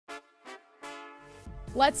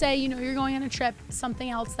Let's say, you're going on a trip. Something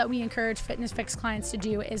else that we encourage Fitness Fix clients to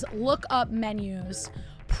do is look up menus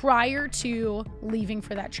prior to leaving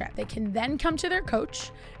for that trip. They can then come to their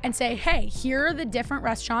coach and say, hey, here are the different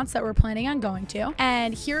restaurants that we're planning on going to,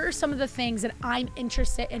 and here are some of the things that I'm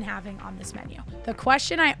interested in having on this menu. The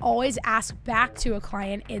question I always ask back to a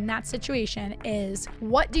client in that situation is,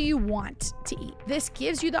 what do you want to eat? This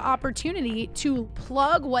gives you the opportunity to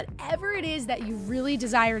plug whatever it is that you really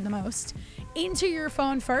desire the most into your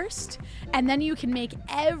phone first, and then you can make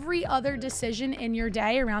every other decision in your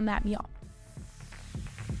day around that meal.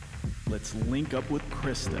 Let's link up with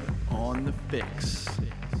Krista on the Fix.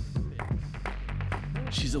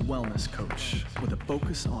 She's a wellness coach with a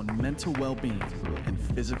focus on mental well-being and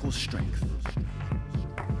physical strength.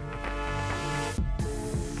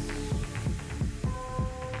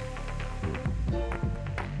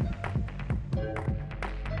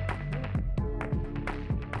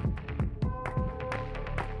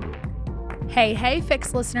 Hey,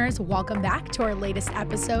 Fix listeners, welcome back to our latest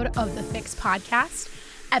episode of the Fix podcast,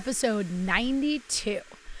 episode 92.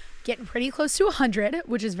 Getting pretty close to 100,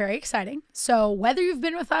 which is very exciting. So whether you've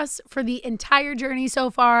been with us for the entire journey so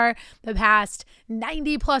far, the past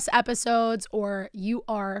 90 plus episodes, or you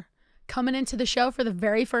are coming into the show for the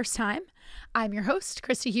very first time, I'm your host,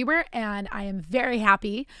 Krista Huber, and I am very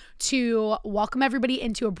happy to welcome everybody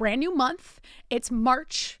into a brand new month. It's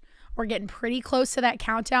March. We're getting pretty close to that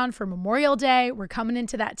countdown for Memorial Day. We're coming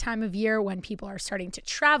into that time of year when people are starting to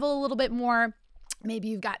travel a little bit more. Maybe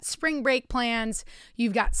you've got spring break plans,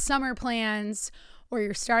 you've got summer plans, or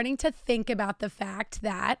you're starting to think about the fact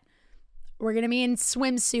that we're going to be in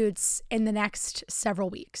swimsuits in the next several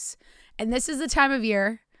weeks. And this is the time of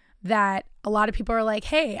year that a lot of people are like,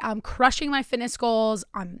 hey, I'm crushing my fitness goals.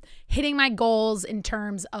 I'm hitting my goals in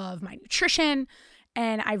terms of my nutrition.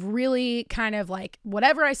 And I've really kind of like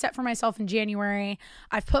whatever I set for myself in January,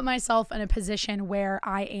 I've put myself in a position where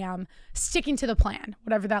I am sticking to the plan,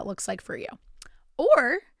 whatever that looks like for you.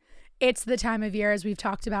 Or it's the time of year, as we've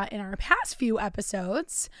talked about in our past few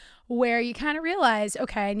episodes, where you kind of realize,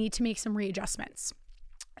 okay, I need to make some readjustments.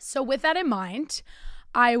 So with that in mind,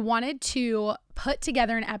 I wanted to put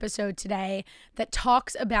together an episode today that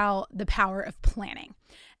talks about the power of planning.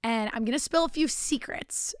 And I'm going to spill a few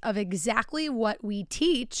secrets of exactly what we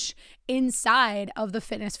teach inside of the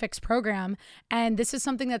Fitness Fix program. And this is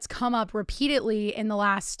something that's come up repeatedly in the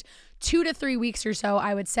last 2 to 3 weeks or so,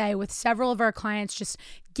 I would say, with several of our clients just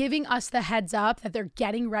giving us the heads up that they're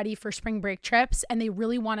getting ready for spring break trips and they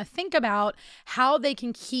really want to think about how they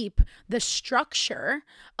can keep the structure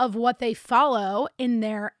of what they follow in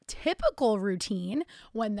their typical routine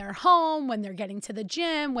when they're home, when they're getting to the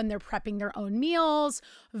gym, when they're prepping their own meals,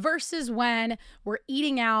 versus when we're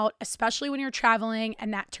eating out, especially when you're traveling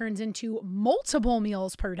and that turns into multiple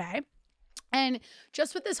meals per day. And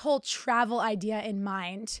just with this whole travel idea in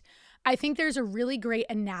mind, I think there's a really great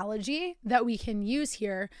analogy that we can use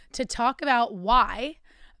here to talk about why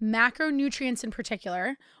macronutrients in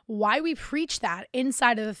particular, why we preach that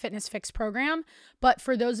inside of the Fitness Fix program. But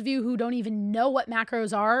for those of you who don't even know what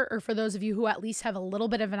macros are, or for those of you who at least have a little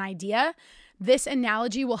bit of an idea, this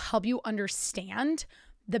analogy will help you understand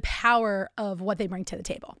the power of what they bring to the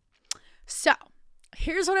table. So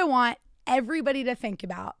here's what I want everybody to think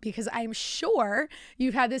about, because I'm sure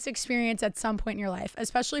you've had this experience at some point in your life,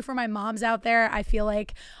 especially for my moms out there. I feel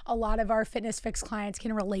like a lot of our Fitness Fix clients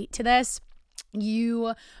can relate to this.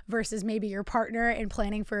 You versus maybe your partner in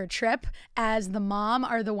planning for a trip, as the mom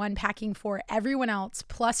are the one packing for everyone else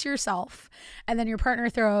plus yourself, and then your partner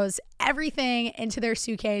throws everything into their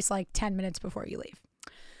suitcase like 10 minutes before you leave.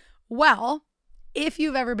 Well, if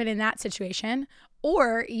you've ever been in that situation,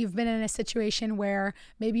 or you've been in a situation where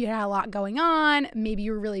maybe you had a lot going on, maybe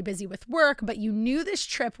you were really busy with work, but you knew this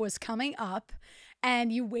trip was coming up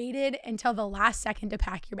and you waited until the last second to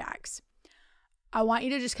pack your bags. I want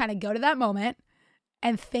you to just kind of go to that moment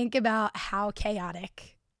and think about how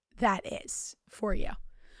chaotic that is for you.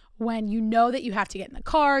 When you know that you have to get in the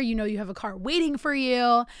car, you know you have a car waiting for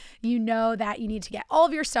you, you know that you need to get all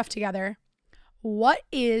of your stuff together. What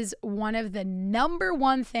is one of the number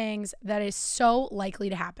one things that is so likely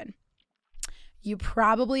to happen? You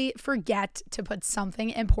probably forget to put something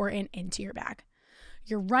important into your bag.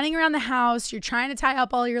 You're running around the house, you're trying to tie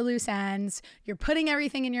up all your loose ends, you're putting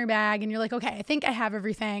everything in your bag, and you're like, okay, I think I have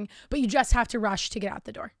everything, but you just have to rush to get out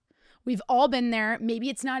the door. We've all been there. Maybe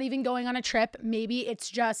it's not even going on a trip. Maybe it's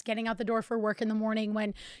just getting out the door for work in the morning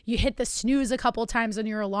when you hit the snooze a couple times on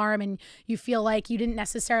your alarm and you feel like you didn't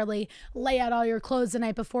necessarily lay out all your clothes the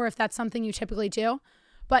night before, if that's something you typically do.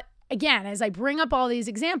 But again, as I bring up all these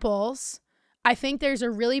examples, I think there's a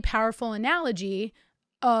really powerful analogy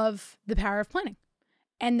of the power of planning.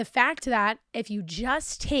 And the fact that if you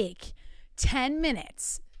just take 10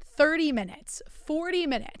 minutes, 30 minutes, 40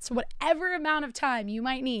 minutes, whatever amount of time you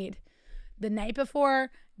might need the night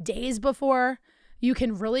before, days before, you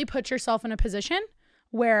can really put yourself in a position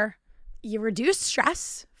where you reduce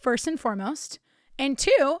stress, first and foremost, and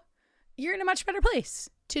two, you're in a much better place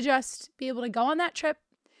to just be able to go on that trip,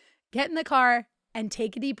 get in the car, and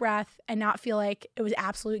take a deep breath and not feel like it was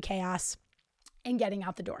absolute chaos and getting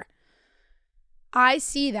out the door. I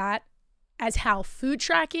see that as how food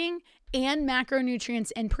tracking and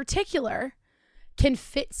macronutrients in particular can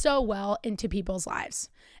fit so well into people's lives.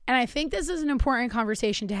 And I think this is an important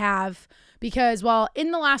conversation to have because while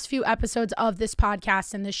in the last few episodes of this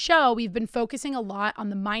podcast and this show, we've been focusing a lot on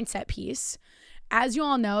the mindset piece. As you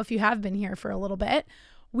all know, if you have been here for a little bit,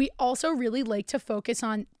 we also really like to focus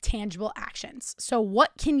on tangible actions. So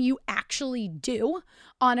what can you actually do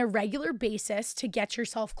on a regular basis to get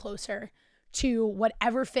yourself closer to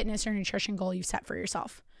whatever fitness or nutrition goal you set for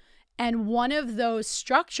yourself? And one of those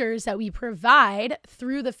structures that we provide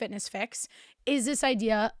through the Fitness Fix is this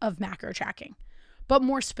idea of macro tracking. But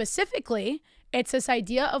more specifically, it's this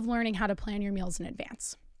idea of learning how to plan your meals in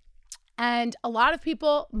advance. And a lot of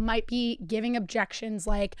people might be giving objections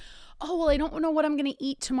like, oh, well, I don't know what I'm going to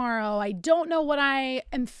eat tomorrow. I don't know what I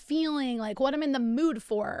am feeling, like what I'm in the mood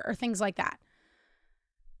for, or things like that.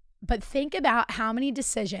 But think about how many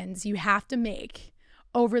decisions you have to make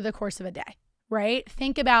over the course of a day, right?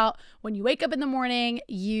 Think about when you wake up in the morning,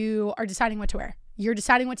 you are deciding what to wear. You're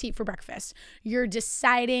deciding what to eat for breakfast. You're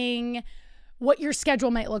deciding what your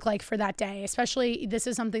schedule might look like for that day. Especially, this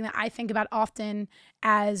is something that I think about often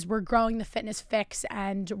as we're growing the Fitness Fix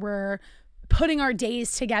and we're putting our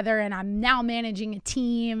days together, and I'm now managing a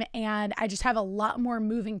team, and I just have a lot more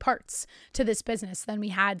moving parts to this business than we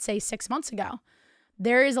had, say, 6 months ago.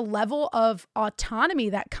 There is a level of autonomy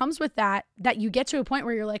that comes with that you get to a point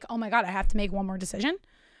where you're like, oh my God, I have to make one more decision.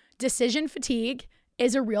 Decision fatigue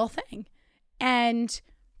is a real thing. And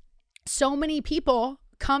so many people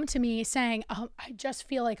come to me saying, oh, I just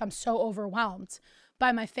feel like I'm so overwhelmed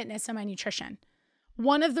by my fitness and my nutrition.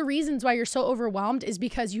 One of the reasons why you're so overwhelmed is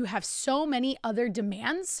because you have so many other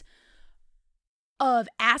demands of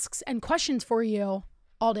asks and questions for you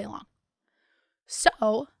all day long.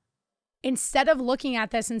 So instead of looking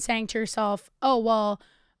at this and saying to yourself, oh, well,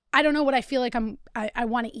 I don't know what I feel like I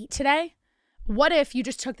want to eat today. What if you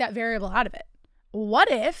just took that variable out of it?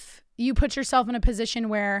 What if you put yourself in a position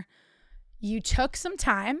where you took some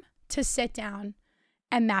time to sit down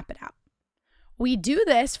and map it out? We do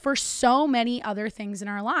this for so many other things in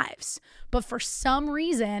our lives, but for some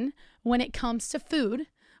reason, when it comes to food,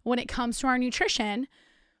 when it comes to our nutrition,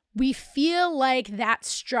 we feel like that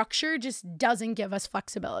structure just doesn't give us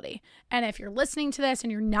flexibility. And if you're listening to this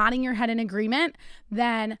and you're nodding your head in agreement,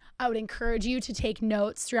 then I would encourage you to take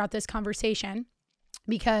notes throughout this conversation,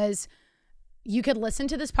 because you could listen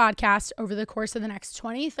to this podcast over the course of the next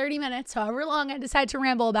 20, 30 minutes, however long I decide to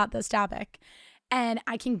ramble about this topic. And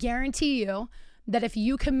I can guarantee you that if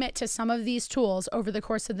you commit to some of these tools over the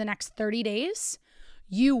course of the next 30 days,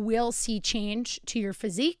 you will see change to your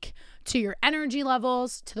physique, to your energy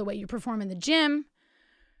levels, to the way you perform in the gym,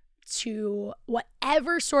 to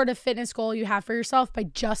whatever sort of fitness goal you have for yourself by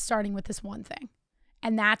just starting with this one thing.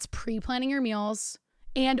 And that's pre-planning your meals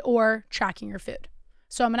and or tracking your food.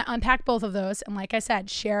 So I'm going to unpack both of those. And like I said,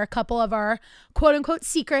 share a couple of our quote unquote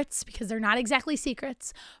secrets, because they're not exactly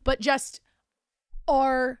secrets, but just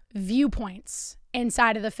our viewpoints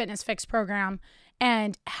inside of the Fitness Fix program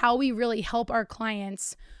and how we really help our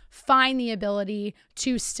clients find the ability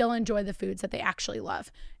to still enjoy the foods that they actually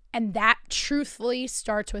love. And that truthfully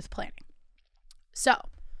starts with planning. So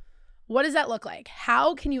what does that look like?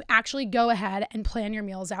 How can you actually go ahead and plan your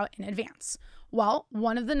meals out in advance? Well,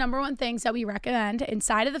 one of the number one things that we recommend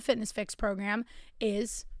inside of the Fitness Fix program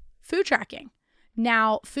is food tracking.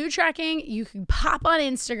 Now, food tracking, you can pop on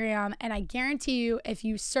Instagram, and I guarantee you, if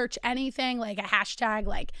you search anything like a hashtag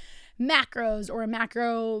like macros or a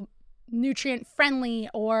macro nutrient friendly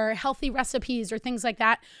or healthy recipes or things like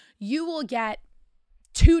that, you will get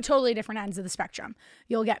two totally different ends of the spectrum.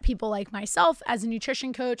 You'll get people like myself as a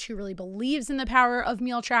nutrition coach who really believes in the power of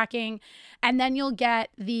meal tracking. And then you'll get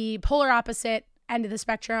the polar opposite end of the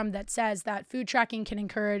spectrum that says that food tracking can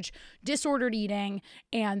encourage disordered eating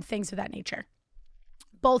and things of that nature.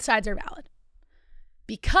 Both sides are valid,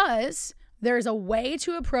 because there's a way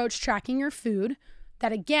to approach tracking your food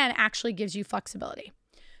that, again, actually gives you flexibility.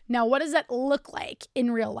 Now, what does that look like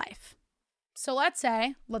in real life? So let's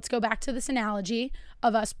go back to this analogy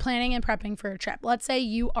of us planning and prepping for a trip. Let's say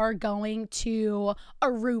you are going to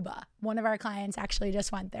Aruba. One of our clients actually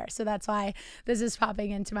just went there, so that's why this is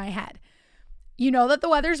popping into my head. you know that the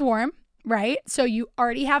weather's warm, right? So you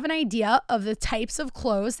already have an idea of the types of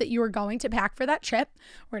clothes that you are going to pack for that trip.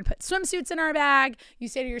 We're going to put swimsuits in our bag. You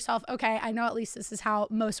say to yourself, okay, I know at least this is how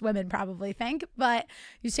most women probably think, but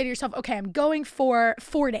you say to yourself, okay, I'm going for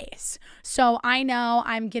 4 days. So I know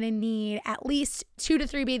I'm going to need at least 2 to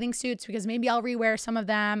 3 bathing suits because maybe I'll rewear some of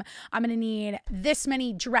them. I'm going to need this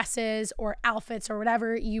many dresses or outfits or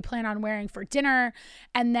whatever you plan on wearing for dinner.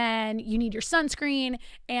 And then you need your sunscreen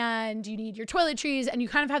and you need your toiletries, and you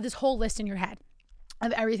kind of have this whole list in your head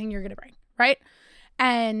of everything you're going to bring, right?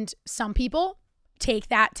 And some people take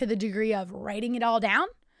that to the degree of writing it all down.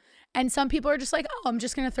 And some people are just like, oh, I'm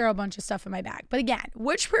just going to throw a bunch of stuff in my bag. But again,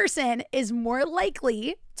 which person is more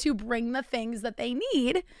likely to bring the things that they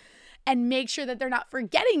need and make sure that they're not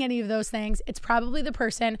forgetting any of those things? It's probably the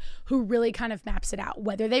person who really kind of maps it out,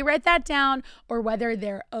 whether they write that down or whether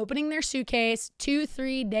they're opening their suitcase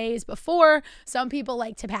 2-3 days before. Some people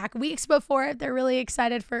like to pack weeks before if they're really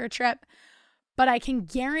excited for a trip. But I can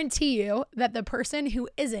guarantee you that the person who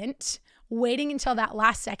isn't waiting until that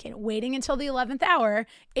last second, waiting until the 11th hour,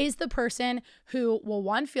 is the person who will,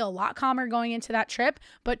 one, feel a lot calmer going into that trip,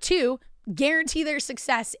 but two, guarantee their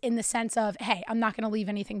success in the sense of, hey, I'm not going to leave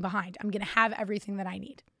anything behind. I'm going to have everything that I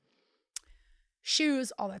need.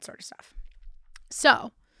 Shoes, all that sort of stuff.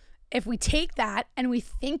 So if we take that and we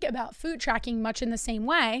think about food tracking much in the same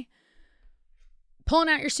way, pulling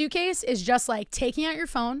out your suitcase is just like taking out your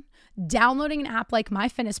phone, downloading an app like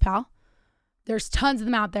MyFitnessPal. There's tons of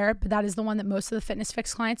them out there, but that is the one that most of the Fitness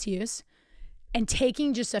Fix clients use. And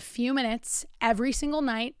taking just a few minutes every single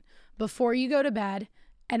night before you go to bed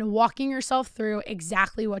and walking yourself through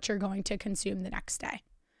exactly what you're going to consume the next day.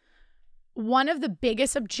 One of the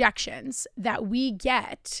biggest objections that we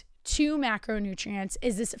get to macronutrients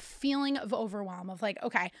is this feeling of overwhelm of like,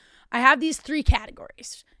 okay, I have these 3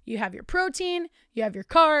 categories. You have your protein, you have your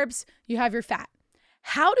carbs, you have your fat.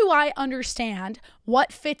 How do I understand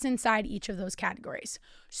what fits inside each of those categories?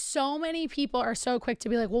 So many people are so quick to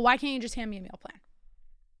be like, well, why can't you just hand me a meal plan?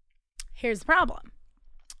 Here's the problem.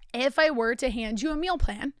 If I were to hand you a meal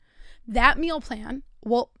plan, that meal plan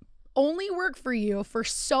will only work for you for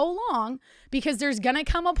so long because there's going to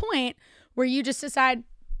come a point where you just decide,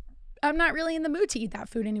 I'm not really in the mood to eat that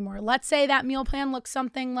food anymore. Let's say that meal plan looks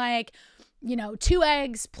something like, 2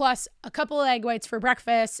 eggs plus a couple of egg whites for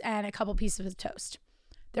breakfast and a couple pieces of toast.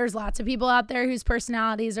 There's lots of people out there whose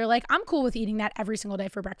personalities are like, I'm cool with eating that every single day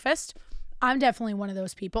for breakfast. I'm definitely one of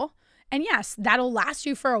those people. And yes, that'll last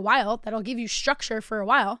you for a while. That'll give you structure for a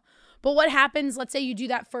while. But what happens, let's say you do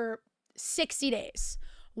that for 60 days.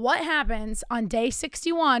 What happens on day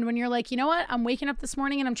 61 when you're like, you know what? I'm waking up this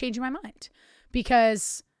morning and I'm changing my mind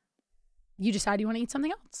because you decide you want to eat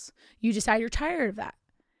something else. You decide you're tired of that.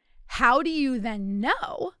 How do you then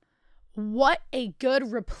know what a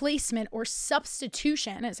good replacement or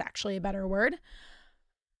substitution is actually a better word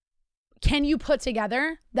can you put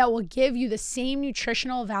together that will give you the same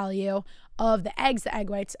nutritional value of the eggs, the egg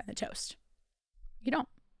whites, and the toast? You don't.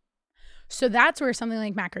 So that's where something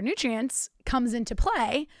like macronutrients comes into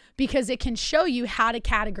play because it can show you how to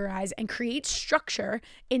categorize and create structure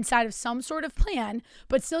inside of some sort of plan,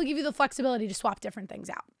 but still give you the flexibility to swap different things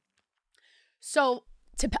out. So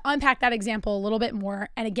to unpack that example a little bit more,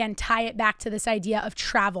 and again, tie it back to this idea of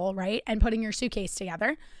travel, right? And putting your suitcase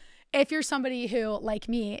together. If you're somebody who, like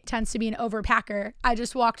me, tends to be an overpacker, I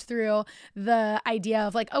just walked through the idea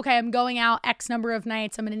of like, okay, I'm going out X number of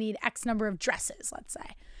nights. I'm going to need X number of dresses, let's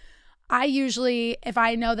say. I usually, if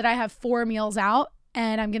I know that I have 4 meals out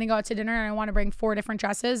and I'm going to go out to dinner and I want to bring 4 different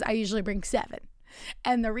dresses, I usually bring 7.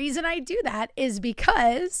 And the reason I do that is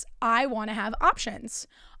because I want to have options.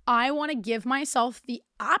 I want to give myself the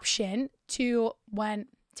option to, when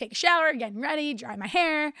take a shower, getting ready, dry my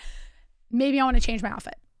hair, maybe I want to change my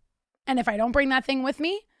outfit. And if I don't bring that thing with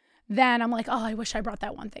me, then I'm like, oh, I wish I brought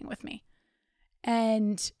that one thing with me.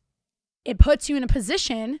 And it puts you in a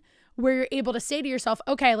position where you're able to say to yourself,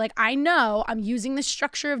 okay, like I know I'm using the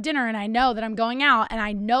structure of dinner and I know that I'm going out and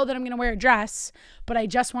I know that I'm going to wear a dress, but I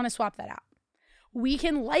just want to swap that out. We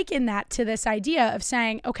can liken that to this idea of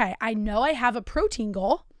saying, okay, I know I have a protein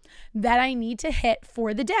goal that I need to hit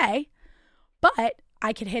for the day, but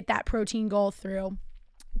I could hit that protein goal through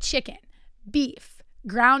chicken, beef,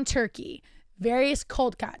 ground turkey, various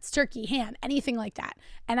cold cuts, turkey, ham, anything like that.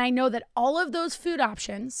 And I know that all of those food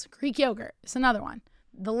options, Greek yogurt is another one.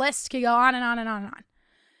 The list could go on and on and on and on.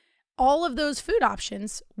 All of those food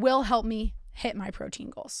options will help me hit my protein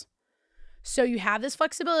goals. So you have this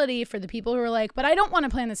flexibility for the people who are like, but I don't want to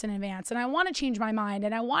plan this in advance and I want to change my mind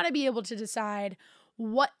and I want to be able to decide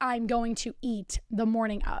what I'm going to eat the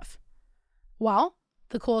morning of. Well,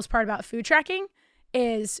 the coolest part about food tracking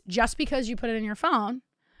is just because you put it in your phone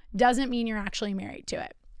doesn't mean you're actually married to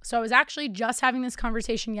it. So I was actually just having this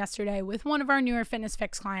conversation yesterday with one of our newer Fitness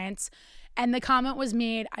Fix clients, and the comment was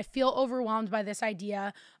made, I feel overwhelmed by this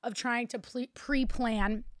idea of trying to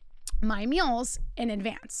pre-plan my meals in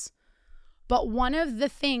advance. But one of the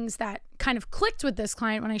things that kind of clicked with this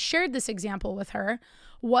client when I shared this example with her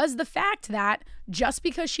was the fact that just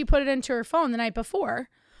because she put it into her phone the night before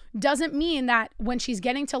doesn't mean that when she's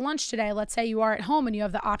getting to lunch today, let's say you are at home and you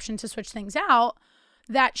have the option to switch things out,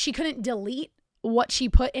 that she couldn't delete what she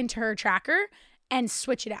put into her tracker and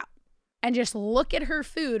switch it out and just look at her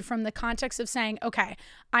food from the context of saying, okay,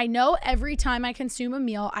 I know every time I consume a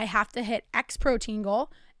meal, I have to hit X protein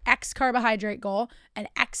goal, X carbohydrate goal, and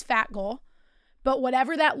X fat goal. But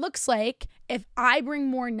whatever that looks like, if I bring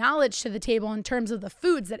more knowledge to the table in terms of the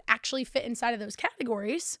foods that actually fit inside of those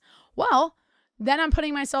categories, well, then I'm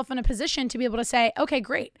putting myself in a position to be able to say, okay,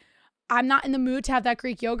 great. I'm not in the mood to have that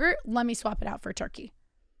Greek yogurt. Let me swap it out for turkey.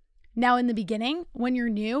 Now, in the beginning, when you're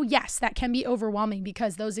new, yes, that can be overwhelming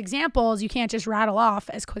because those examples you can't just rattle off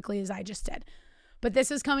as quickly as I just did. But this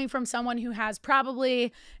is coming from someone who has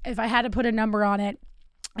probably, if I had to put a number on it,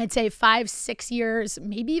 I'd say 5-6 years,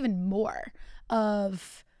 maybe even more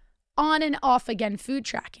of on and off again food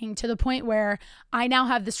tracking, to the point where I now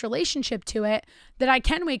have this relationship to it that I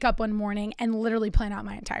can wake up one morning and literally plan out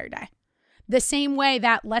my entire day. The same way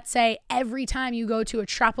that, let's say, every time you go to a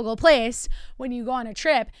tropical place, when you go on a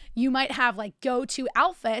trip, you might have like go-to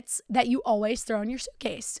outfits that you always throw in your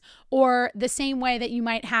suitcase. Or the same way that you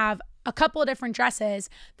might have a couple of different dresses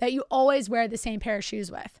that you always wear the same pair of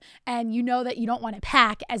shoes with. And you know that you don't want to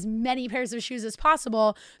pack as many pairs of shoes as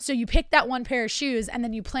possible. So you pick that one pair of shoes and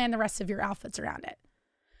then you plan the rest of your outfits around it.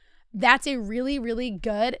 That's a really, really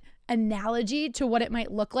good analogy to what it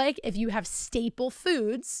might look like if you have staple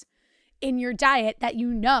foods in your diet that you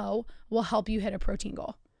know will help you hit a protein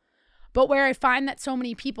goal. But where I find that so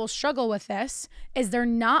many people struggle with this is they're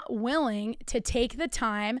not willing to take the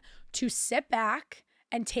time to sit back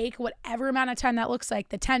and take whatever amount of time that looks like,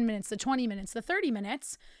 the 10 minutes, the 20 minutes, the 30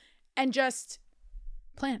 minutes, and just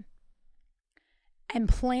plan. And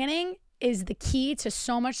planning is the key to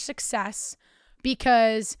so much success,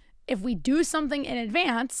 because if we do something in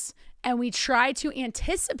advance and we try to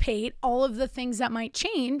anticipate all of the things that might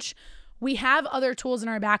change, we have other tools in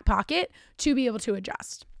our back pocket to be able to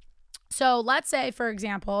adjust. So let's say, for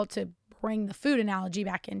example, to bring the food analogy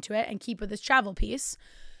back into it and keep with this travel piece,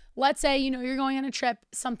 let's say, you're going on a trip.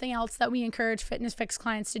 Something else that we encourage Fitness Fix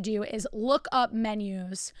clients to do is look up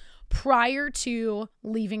menus prior to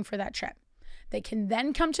leaving for that trip. They can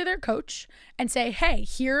then come to their coach and say, hey,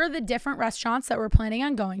 here are the different restaurants that we're planning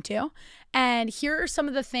on going to, and here are some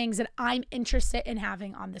of the things that I'm interested in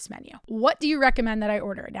having on this menu. What do you recommend that I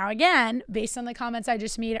order? Now, again, based on the comments I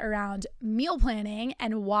just made around meal planning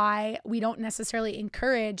and why we don't necessarily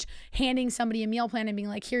encourage handing somebody a meal plan and being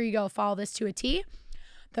like, here you go, follow this to a T.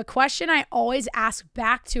 The question I always ask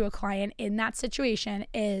back to a client in that situation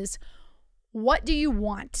is, what do you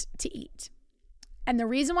want to eat? And the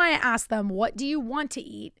reason why I ask them, what do you want to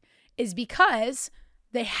eat, is because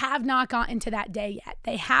they have not gotten to that day yet.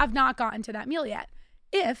 They have not gotten to that meal yet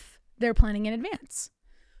if they're planning in advance.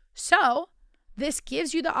 So this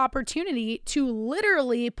gives you the opportunity to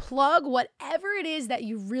literally plug whatever it is that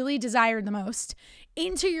you really desire the most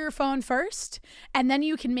into your phone first, and then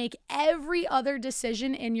you can make every other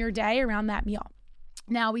decision in your day around that meal.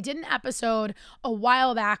 Now, we did an episode a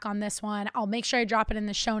while back on this one. I'll make sure I drop it in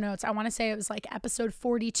the show notes. I want to say it was like episode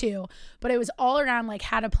 42, but it was all around like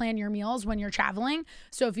how to plan your meals when you're traveling.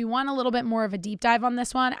 So if you want a little bit more of a deep dive on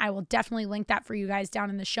this one, I will definitely link that for you guys down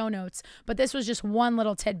in the show notes. But this was just one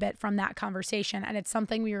little tidbit from that conversation, and it's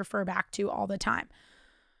something we refer back to all the time.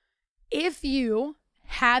 If you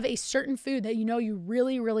have a certain food that you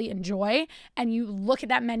really, really enjoy, and you look at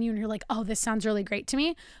that menu and you're like, oh, this sounds really great to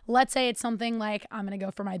me. Let's say it's something like, I'm going to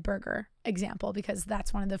go for my burger example, because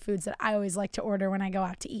that's one of the foods that I always like to order when I go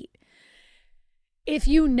out to eat. If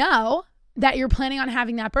you know that you're planning on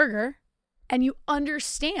having that burger and you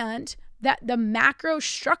understand that the macro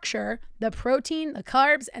structure, the protein, the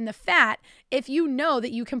carbs, and the fat, if you know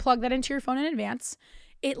that you can plug that into your phone in advance,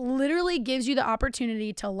 it literally gives you the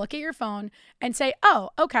opportunity to look at your phone and say,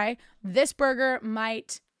 oh, okay, this burger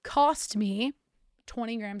might cost me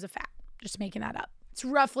 20 grams of fat. Just making that up. It's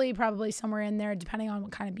roughly probably somewhere in there depending on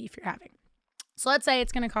what kind of beef you're having. So let's say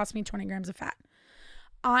it's going to cost me 20 grams of fat.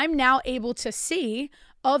 I'm now able to see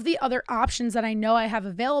of the other options that I know I have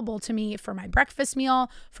available to me for my breakfast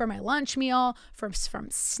meal, for my lunch meal, from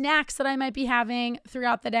snacks that I might be having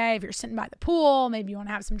throughout the day. If you're sitting by the pool, maybe you want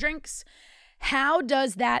to have some drinks. How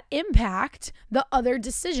does that impact the other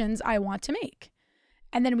decisions I want to make?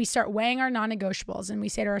 And then we start weighing our non-negotiables and we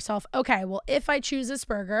say to ourselves, okay, well, if I choose this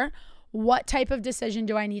burger, what type of decision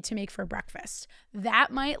do I need to make for breakfast?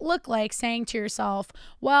 That might look like saying to yourself,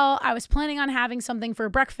 well, I was planning on having something for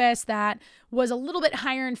breakfast that was a little bit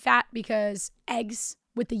higher in fat because eggs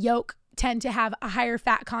with the yolk tend to have a higher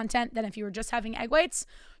fat content than if you were just having egg whites.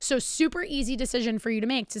 So super easy decision for you to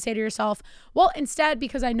make, to say to yourself, well, instead,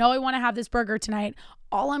 because I know I want to have this burger tonight,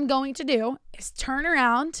 all I'm going to do is turn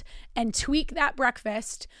around and tweak that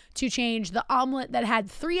breakfast to change the omelet that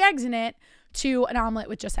had 3 eggs in it to an omelet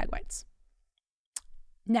with just egg whites.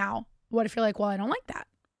 Now, what if you're like, well, I don't like that?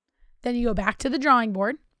 Then you go back to the drawing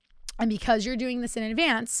board. And because you're doing this in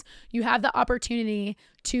advance, you have the opportunity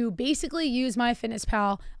to basically use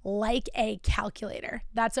MyFitnessPal like a calculator.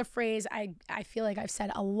 That's a phrase I feel like I've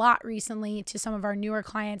said a lot recently to some of our newer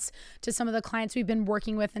clients, to some of the clients we've been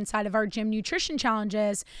working with inside of our gym nutrition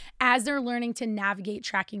challenges as they're learning to navigate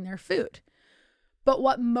tracking their food. But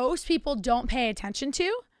what most people don't pay attention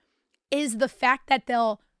to is the fact that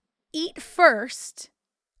they'll eat first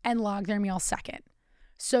and log their meal second.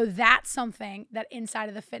 So that's something that inside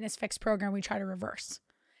of the Fitness Fix program, we try to reverse.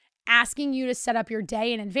 Asking you to set up your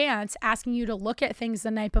day in advance, asking you to look at things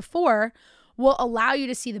the night before will allow you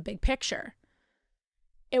to see the big picture.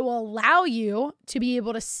 It will allow you to be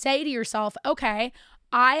able to say to yourself, okay,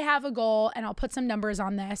 I have a goal, and I'll put some numbers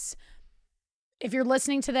on this. If you're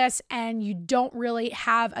listening to this and you don't really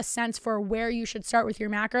have a sense for where you should start with your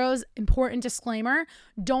macros, important disclaimer,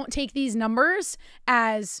 don't take these numbers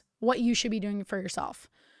as what you should be doing for yourself.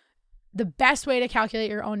 The best way to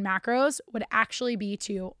calculate your own macros would actually be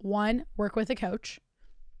to, 1, work with a coach.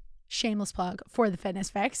 Shameless plug for the Fitness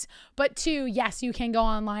Fix. But 2, yes, you can go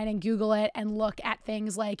online and Google it and look at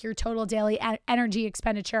things like your total daily energy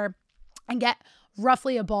expenditure and get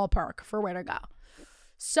roughly a ballpark for where to go.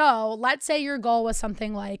 So let's say your goal was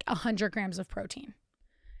something like 100 grams of protein.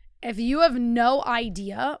 If you have no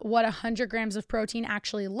idea what 100 grams of protein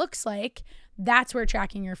actually looks like, that's where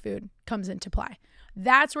tracking your food comes into play.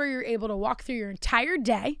 That's where you're able to walk through your entire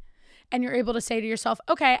day and you're able to say to yourself,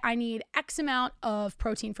 okay, I need X amount of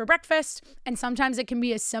protein for breakfast. And sometimes it can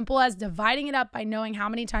be as simple as dividing it up by knowing how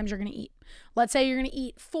many times you're going to eat. Let's say you're going to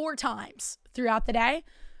eat 4 times throughout the day.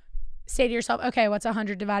 Say to yourself, okay, what's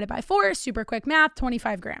 100 divided by 4? Super quick math,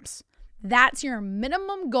 25 grams. That's your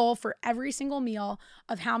minimum goal for every single meal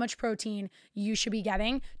of how much protein you should be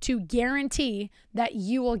getting to guarantee that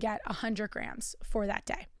you will get 100 grams for that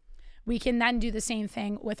day. We can then do the same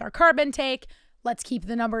thing with our carb intake. Let's keep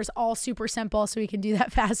the numbers all super simple so we can do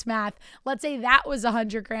that fast math. Let's say that was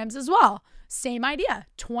 100 grams as well. Same idea,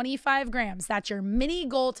 25 grams. That's your mini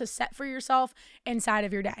goal to set for yourself inside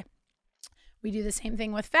of your day. We do the same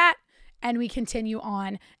thing with fat. And we continue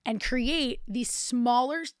on and create these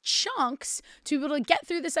smaller chunks to be able to get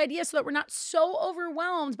through this idea so that we're not so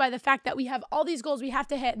overwhelmed by the fact that we have all these goals we have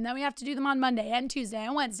to hit and then we have to do them on Monday and Tuesday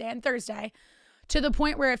and Wednesday and Thursday, to the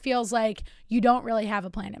point where it feels like you don't really have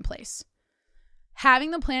a plan in place.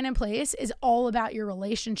 Having the plan in place is all about your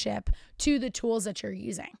relationship to the tools that you're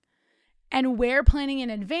using. And where planning in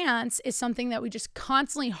advance is something that we just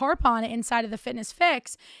constantly harp on inside of the Fitness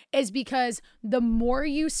Fix is because the more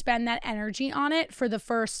you spend that energy on it for the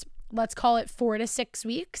first, let's call it 4 to 6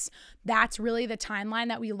 weeks, that's really the timeline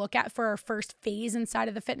that we look at for our first phase inside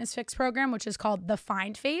of the Fitness Fix program, which is called the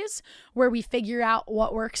Find phase, where we figure out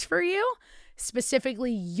what works for you,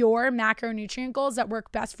 specifically your macronutrient goals that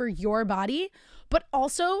work best for your body, but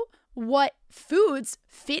also what foods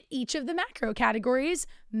fit each of the macro categories,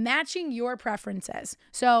 matching your preferences.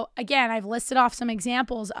 So again, I've listed off some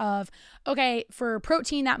examples of, okay, for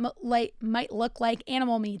protein that might look like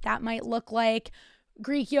animal meat, that might look like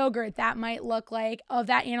Greek yogurt, that might look like, of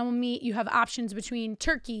that animal meat, you have options between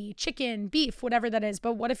turkey, chicken, beef, whatever that is.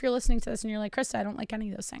 But what if you're listening to this and you're like, Krista, I don't like any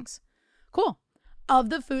of those things? Cool. Of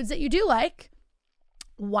the foods that you do like,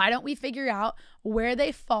 why don't we figure out where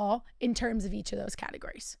they fall in terms of each of those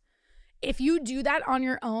categories? If you do that on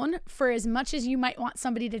your own, for as much as you might want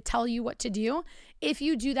somebody to tell you what to do, if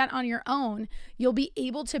you do that on your own, you'll be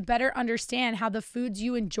able to better understand how the foods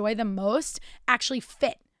you enjoy the most actually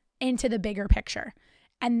fit into the bigger picture.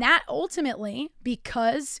 And that ultimately,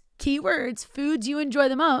 because keywords, foods you enjoy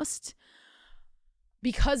the most,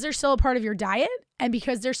 because they're still a part of your diet and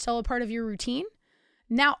because they're still a part of your routine,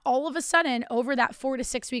 now all of a sudden, over that 4 to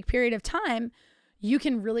 6 week period of time, you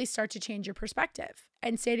can really start to change your perspective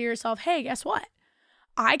and say to yourself, hey, guess what?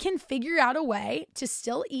 I can figure out a way to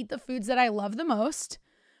still eat the foods that I love the most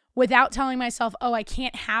without telling myself, oh, I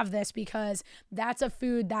can't have this because that's a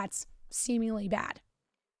food that's seemingly bad.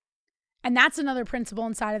 And that's another principle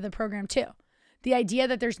inside of the program too. The idea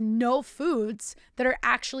that there's no foods that are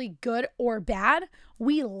actually good or bad,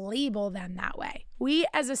 we label them that way. We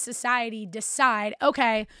as a society decide,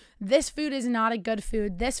 okay, this food is not a good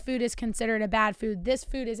food. This food is considered a bad food. This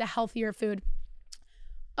food is a healthier food.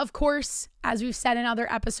 Of course, as we've said in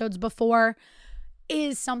other episodes before,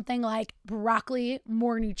 is something like broccoli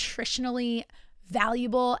more nutritionally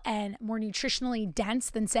valuable and more nutritionally dense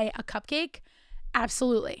than, say, a cupcake?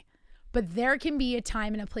 Absolutely. But there can be a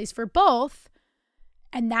time and a place for both.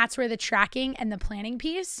 And that's where the tracking and the planning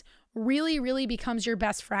piece really, really becomes your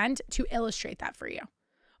best friend to illustrate that for you.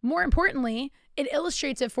 More importantly, it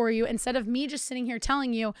illustrates it for you instead of me just sitting here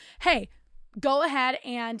telling you, hey, go ahead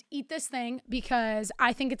and eat this thing because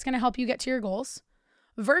I think it's going to help you get to your goals,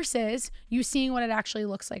 versus you seeing what it actually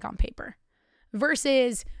looks like on paper.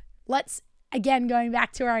 Versus, let's, again, going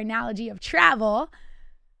back to our analogy of travel,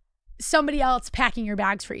 somebody else packing your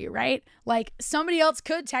bags for you, right? Like somebody else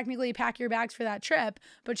could technically pack your bags for that trip,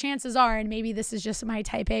 but chances are, and maybe this is just my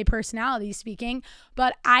type A personality speaking,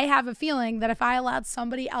 but I have a feeling that if I allowed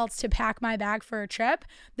somebody else to pack my bag for a trip,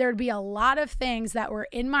 there'd be a lot of things that were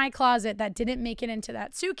in my closet that didn't make it into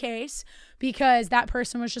that suitcase because that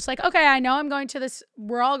person was just like, okay, I know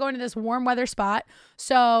we're all going to this warm weather spot,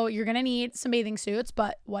 so you're going to need some bathing suits,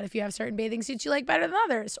 but what if you have certain bathing suits you like better than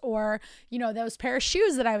others? Or, those pair of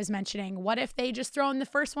shoes that I was mentioning, what if they just throw in the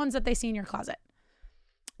first ones that they see in your closet?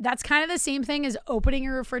 That's kind of the same thing as opening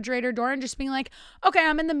your refrigerator door and just being like, okay,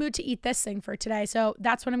 I'm in the mood to eat this thing for today, so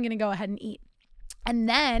that's what I'm going to go ahead and eat. And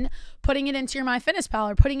then putting it into your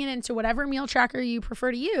MyFitnessPal or putting it into whatever meal tracker you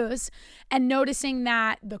prefer to use and noticing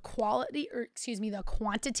that the quantity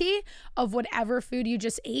of whatever food you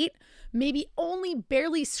just ate maybe only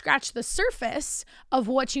barely scratched the surface of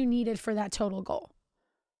what you needed for that total goal.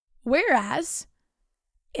 Whereas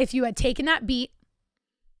if you had taken that beat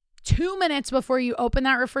 2 minutes before you opened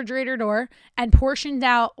that refrigerator door and portioned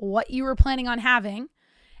out what you were planning on having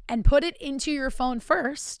and put it into your phone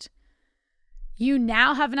first, you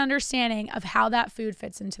now have an understanding of how that food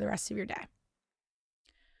fits into the rest of your day.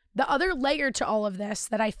 The other layer to all of this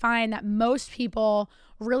that I find that most people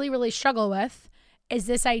really, really struggle with is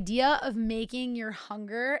this idea of making your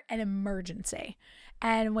hunger an emergency.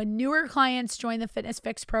 And when newer clients join the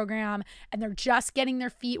FYX program and they're just getting their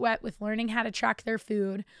feet wet with learning how to track their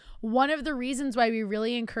food, one of the reasons why we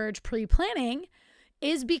really encourage pre-planning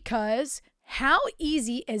is because how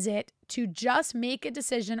easy is it to just make a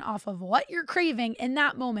decision off of what you're craving in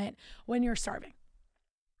that moment when you're starving?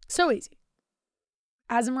 So easy.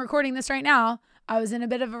 As I'm recording this right now, I was in a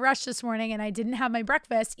bit of a rush this morning and I didn't have my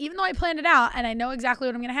breakfast, even though I planned it out and I know exactly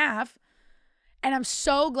what I'm going to have. And I'm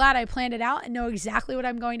so glad I planned it out and know exactly what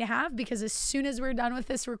I'm going to have, because as soon as we're done with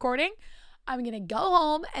this recording, I'm going to go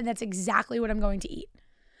home and that's exactly what I'm going to eat.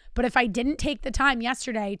 But if I didn't take the time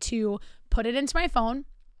yesterday to put it into my phone,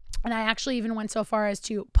 and I actually even went so far as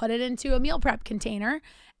to put it into a meal prep container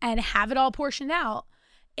and have it all portioned out,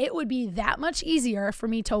 it would be that much easier for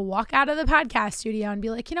me to walk out of the podcast studio and be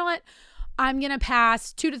like, you know what? I'm going to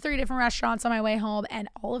pass 2 to 3 different restaurants on my way home, and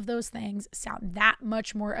all of those things sound that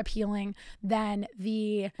much more appealing than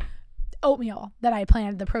the oatmeal that I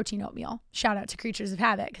planned, the protein oatmeal. Shout out to Creatures of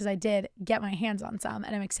Habit, because I did get my hands on some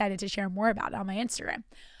and I'm excited to share more about it on my Instagram,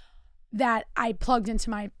 that I plugged into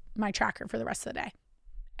my tracker for the rest of the day.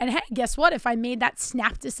 And hey, guess what? If I made that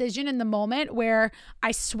snap decision in the moment where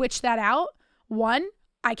I switch that out, one,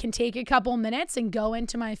 I can take a couple minutes and go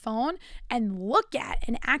into my phone and look at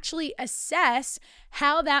and actually assess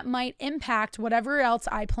how that might impact whatever else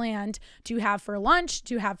I planned to have for lunch,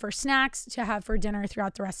 to have for snacks, to have for dinner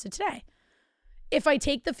throughout the rest of today. If I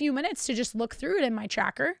take the few minutes to just look through it in my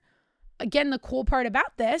tracker, again, the cool part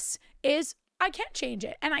about this is I can change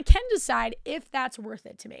it and I can decide if that's worth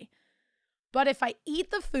it to me. But if I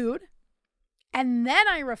eat the food and then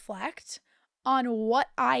I reflect on what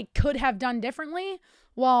I could have done differently,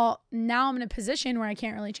 well, now I'm in a position where I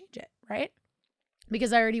can't really change it, right?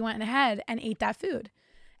 Because I already went ahead and ate that food.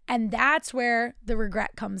 And that's where the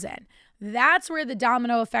regret comes in. That's where the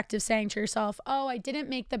domino effect of saying to yourself, oh, I didn't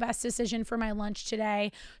make the best decision for my lunch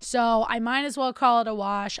today, so I might as well call it a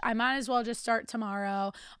wash. I might as well just start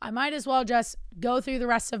tomorrow. I might as well just go through the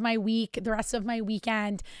rest of my week, the rest of my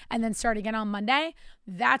weekend, and then start again on Monday.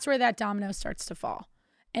 That's where that domino starts to fall.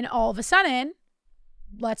 And all of a sudden,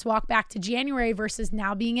 let's walk back to January versus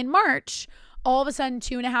now being in March. All of a sudden,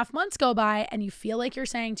 2.5 months go by and you feel like you're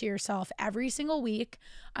saying to yourself every single week,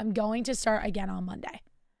 I'm going to start again on Monday.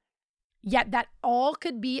 Yet that all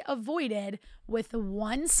could be avoided with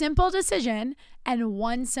one simple decision and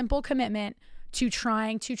one simple commitment to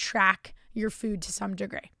trying to track your food to some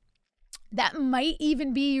degree. That might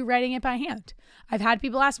even be you writing it by hand. I've had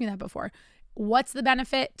people ask me that before. what's the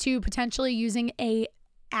benefit to potentially using a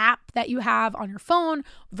app that you have on your phone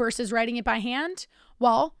versus writing it by hand?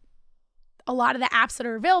 Well, a lot of the apps that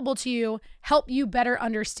are available to you help you better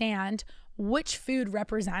understand which food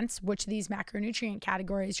represents which of these macronutrient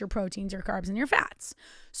categories, your proteins, your carbs, and your fats.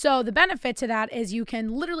 So the benefit to that is you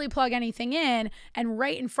can literally plug anything in and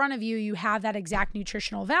right in front of you, you have that exact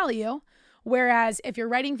nutritional value. Whereas if you're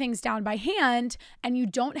writing things down by hand and you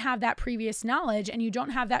don't have that previous knowledge and you don't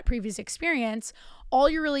have that previous experience, all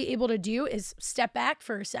you're really able to do is step back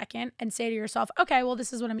for a second and say to yourself, okay, well,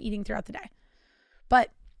 this is what I'm eating throughout the day. But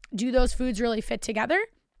do those foods really fit together?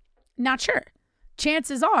 Not sure.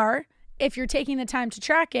 Chances are, if you're taking the time to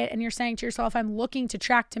track it and you're saying to yourself, I'm looking to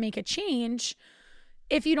track to make a change,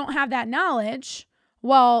 if you don't have that knowledge,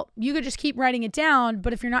 well, you could just keep writing it down,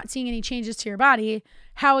 but if you're not seeing any changes to your body,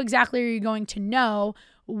 how exactly are you going to know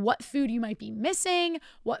what food you might be missing,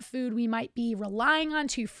 what food we might be relying on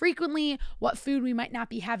too frequently, what food we might not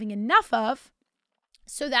be having enough of?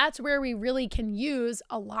 So that's where we really can use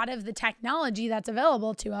a lot of the technology that's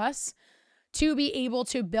available to us to be able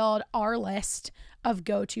to build our list of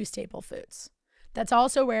go-to staple foods. That's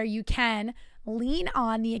also where you can lean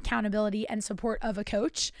on the accountability and support of a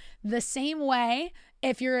coach, the same way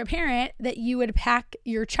if you're a parent that you would pack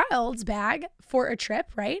your child's bag for a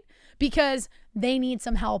trip, right? Because they need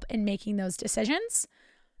some help in making those decisions.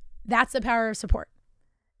 That's the power of support.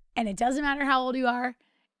 And it doesn't matter how old you are.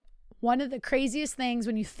 One of the craziest things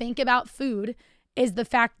when you think about food is the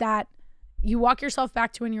fact that you walk yourself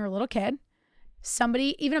back to when you were a little kid,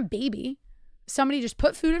 somebody, even a baby, somebody just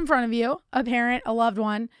put food in front of you, a parent, a loved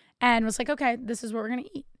one, and was like, okay, this is what we're going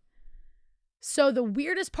to eat. So the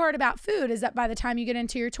weirdest part about food is that by the time you get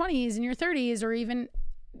into your 20s and your 30s, or even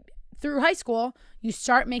through high school, you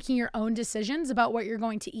start making your own decisions about what you're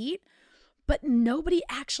going to eat, but nobody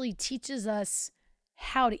actually teaches us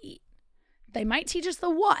how to eat. They might teach us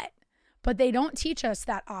the what, but they don't teach us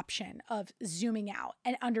that option of zooming out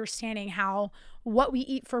and understanding how what we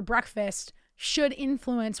eat for breakfast should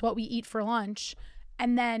influence what we eat for lunch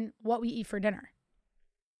and then what we eat for dinner.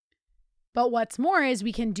 But what's more is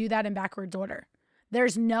we can do that in backwards order.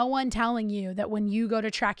 There's no one telling you that when you go to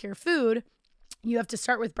track your food, you have to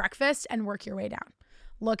start with breakfast and work your way down.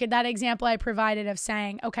 Look at that example I provided of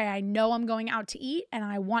saying, okay, I know I'm going out to eat and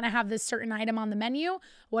I want to have this certain item on the menu.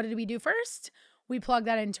 What did we do first? We plug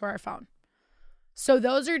that into our phone. So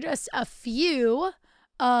those are just a few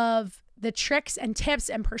of the tricks and tips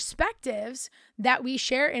and perspectives that we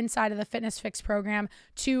share inside of the Fitness Fix program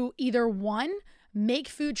to either one, make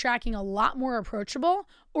food tracking a lot more approachable,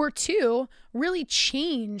 or two, really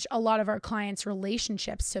change a lot of our clients'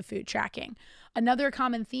 relationships to food tracking. Another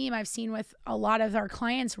common theme I've seen with a lot of our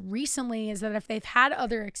clients recently is that if they've had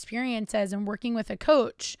other experiences and working with a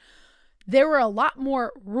coach, there were a lot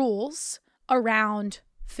more rules around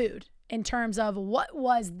food in terms of what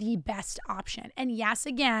was the best option. And yes,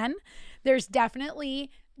 again, there's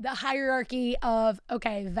definitely the hierarchy of,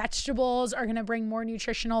 okay, vegetables are going to bring more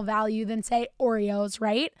nutritional value than, say, Oreos,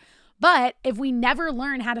 right? But if we never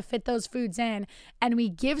learn how to fit those foods in and we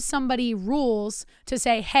give somebody rules to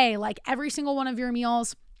say, hey, like every single one of your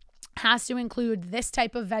meals has to include this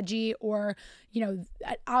type of veggie, or,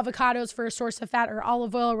 avocados for a source of fat, or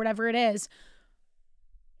olive oil, or whatever it is,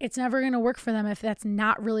 it's never going to work for them if that's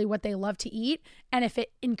not really what they love to eat. And if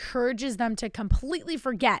it encourages them to completely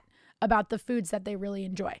forget about the foods that they really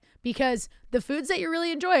enjoy, because the foods that you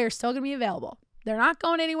really enjoy are still going to be available. They're not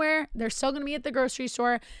going anywhere. They're still going to be at the grocery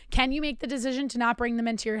store. Can you make the decision to not bring them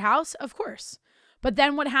into your house? Of course. But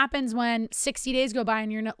then what happens when 60 days go by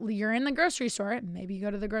and you're in the grocery store, maybe you go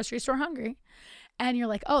to the grocery store hungry, and you're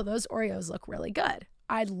like, oh, those Oreos look really good.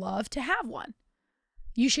 I'd love to have one.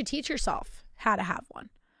 You should teach yourself how to have one.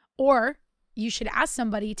 Or you should ask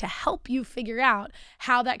somebody to help you figure out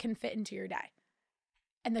how that can fit into your day.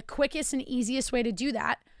 And the quickest and easiest way to do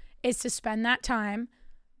that is to spend that time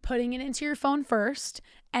putting it into your phone first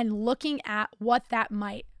and looking at what that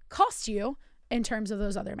might cost you in terms of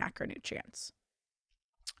those other macronutrients.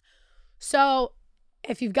 So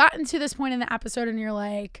if you've gotten to this point in the episode and you're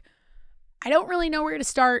like, I don't really know where to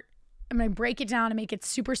start, I'm going to break it down and make it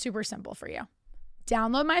super, super simple for you.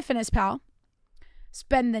 Download MyFitnessPal.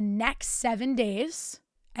 Spend the next 7 days,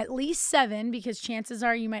 at least 7, because chances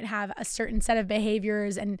are you might have a certain set of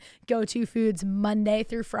behaviors and go-to foods Monday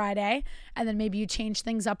through Friday, and then maybe you change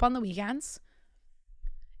things up on the weekends.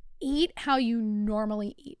 Eat how you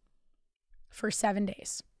normally eat for 7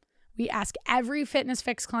 days. We ask every Fitness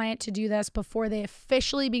Fix client to do this before they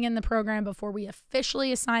officially begin the program, before we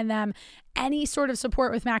officially assign them any sort of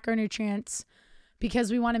support with macronutrients,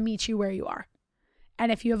 because we want to meet you where you are. And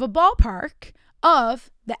if you have a ballpark of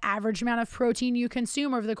the average amount of protein you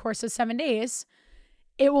consume over the course of 7 days,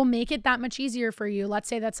 it will make it that much easier for you. Let's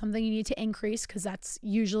say that's something you need to increase, because that's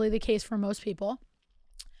usually the case for most people,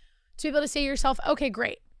 to be able to say to yourself, okay,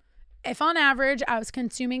 great. If on average I was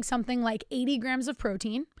consuming something like 80 grams of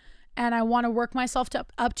protein and I want to work myself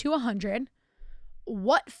up to 100,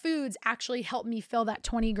 what foods actually help me fill that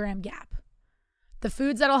 20-gram gap? The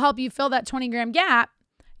foods that'll help you fill that 20-gram gap,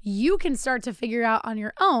 you can start to figure out on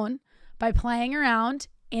your own by playing around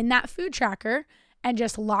in that food tracker and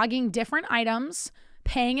just logging different items,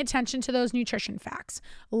 paying attention to those nutrition facts,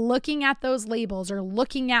 looking at those labels, or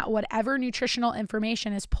looking at whatever nutritional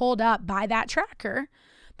information is pulled up by that tracker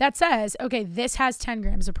that says, okay, this has 10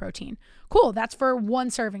 grams of protein. Cool, that's for one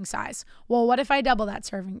serving size. Well, what if I double that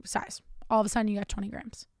serving size? All of a sudden you got 20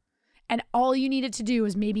 grams. And all you needed to do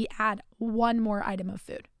is maybe add one more item of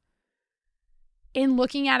food. In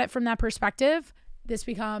looking at it from that perspective, this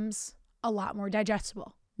becomes a lot more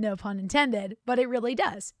digestible. No pun intended, but it really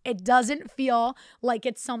does. It doesn't feel like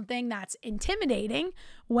it's something that's intimidating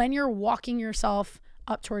when you're walking yourself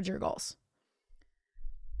up towards your goals.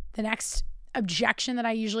 The next objection that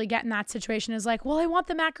I usually get in that situation is like, well, I want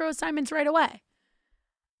the macro assignments right away.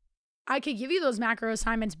 I could give you those macro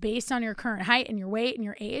assignments based on your current height and your weight and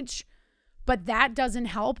your age, but that doesn't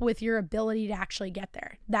help with your ability to actually get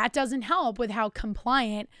there. That doesn't help with how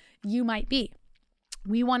compliant you might be.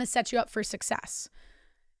 We want to set you up for success.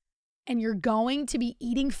 And you're going to be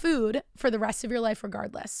eating food for the rest of your life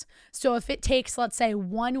regardless. So if it takes, let's say,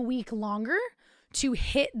 1 week longer to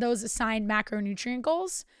hit those assigned macronutrient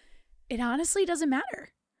goals, it honestly doesn't matter.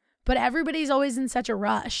 But everybody's always in such a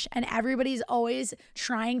rush, and everybody's always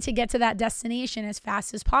trying to get to that destination as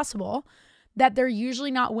fast as possible, that they're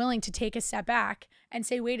usually not willing to take a step back and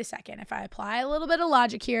say, wait a second, if I apply a little bit of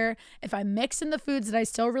logic here, if I mix in the foods that I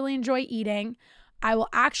still really enjoy eating, I will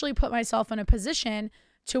actually put myself in a position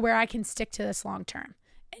to where I can stick to this long term.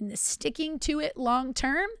 And the sticking to it long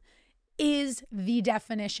term is the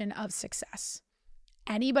definition of success.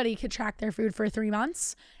 Anybody could track their food for 3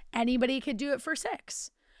 months. Anybody could do it for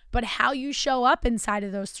 6. But how you show up inside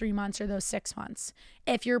of those 3 months or those 6 months,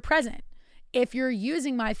 if you're present, if you're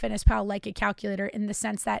using MyFitnessPal like a calculator in the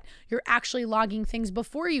sense that you're actually logging things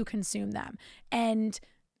before you consume them and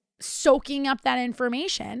soaking up that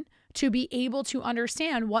information to be able to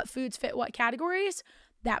understand what foods fit what categories,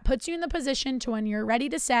 that puts you in the position to when you're ready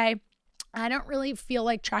to say, I don't really feel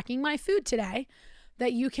like tracking my food today,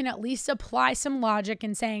 that you can at least apply some logic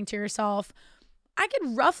in saying to yourself, I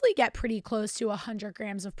could roughly get pretty close to 100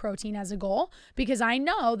 grams of protein as a goal because I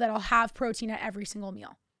know that I'll have protein at every single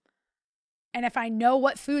meal. And if I know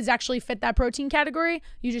what foods actually fit that protein category,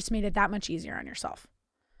 you just made it that much easier on yourself.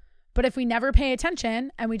 But if we never pay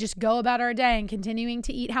attention and we just go about our day and continuing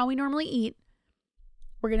to eat how we normally eat,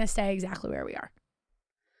 we're going to stay exactly where we are.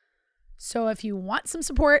 So if you want some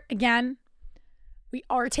support, again, we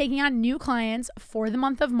are taking on new clients for the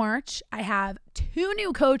month of March. I have 2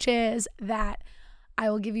 new coaches that I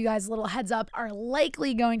will give you guys a little heads up are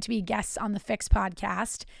likely going to be guests on the FYX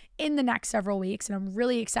podcast in the next several weeks. And I'm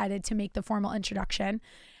really excited to make the formal introduction.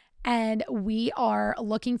 And we are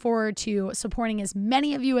looking forward to supporting as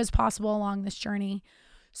many of you as possible along this journey.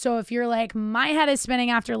 So if you're like, my head is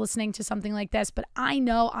spinning after listening to something like this, but I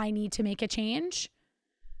know I need to make a change,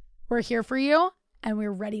 we're here for you and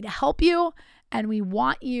we're ready to help you. And we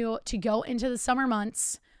want you to go into the summer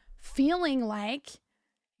months feeling like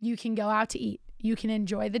you can go out to eat. You can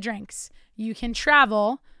enjoy the drinks. You can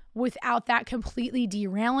travel without that completely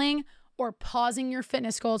derailing or pausing your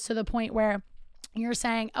fitness goals to the point where you're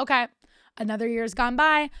saying, okay, another year's gone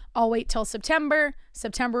by. I'll wait till September.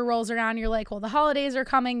 September rolls around. You're like, well, the holidays are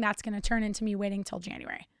coming. That's going to turn into me waiting till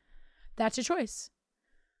January. That's a choice.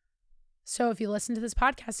 So if you listen to this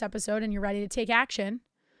podcast episode and you're ready to take action,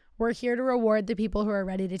 we're here to reward the people who are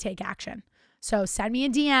ready to take action. So send me a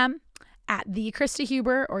DM at the Krista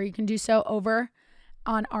Huber, or you can do so over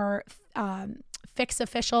on our FYX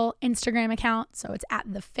official Instagram account. So it's at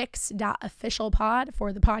the FYX.officialpod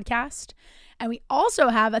for the podcast. And we also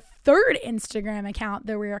have a third Instagram account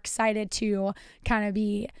that we're excited to kind of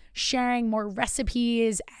be sharing more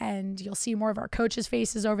recipes, and you'll see more of our coaches'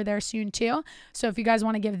 faces over there soon too. So if you guys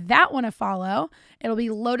want to give that one a follow, it'll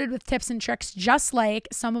be loaded with tips and tricks just like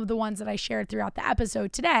some of the ones that I shared throughout the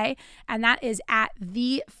episode today. And that is at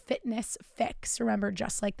the Fitness FYX. Remember,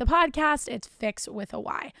 just like the podcast, it's FYX with a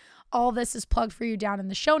Y. All this is plugged for you down in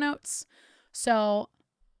the show notes. So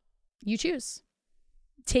you choose.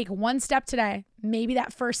 Take one step today. Maybe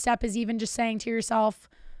that first step is even just saying to yourself,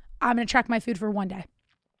 I'm going to track my food for 1 day.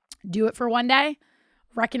 Do it for 1 day.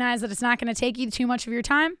 Recognize that it's not going to take you too much of your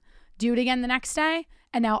time. Do it again the next day.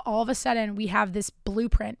 And now all of a sudden we have this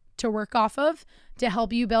blueprint to work off of to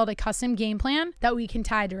help you build a custom game plan that we can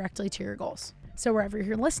tie directly to your goals. So wherever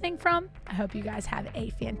you're listening from, I hope you guys have a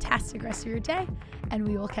fantastic rest of your day, and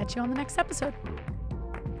we will catch you on the next episode.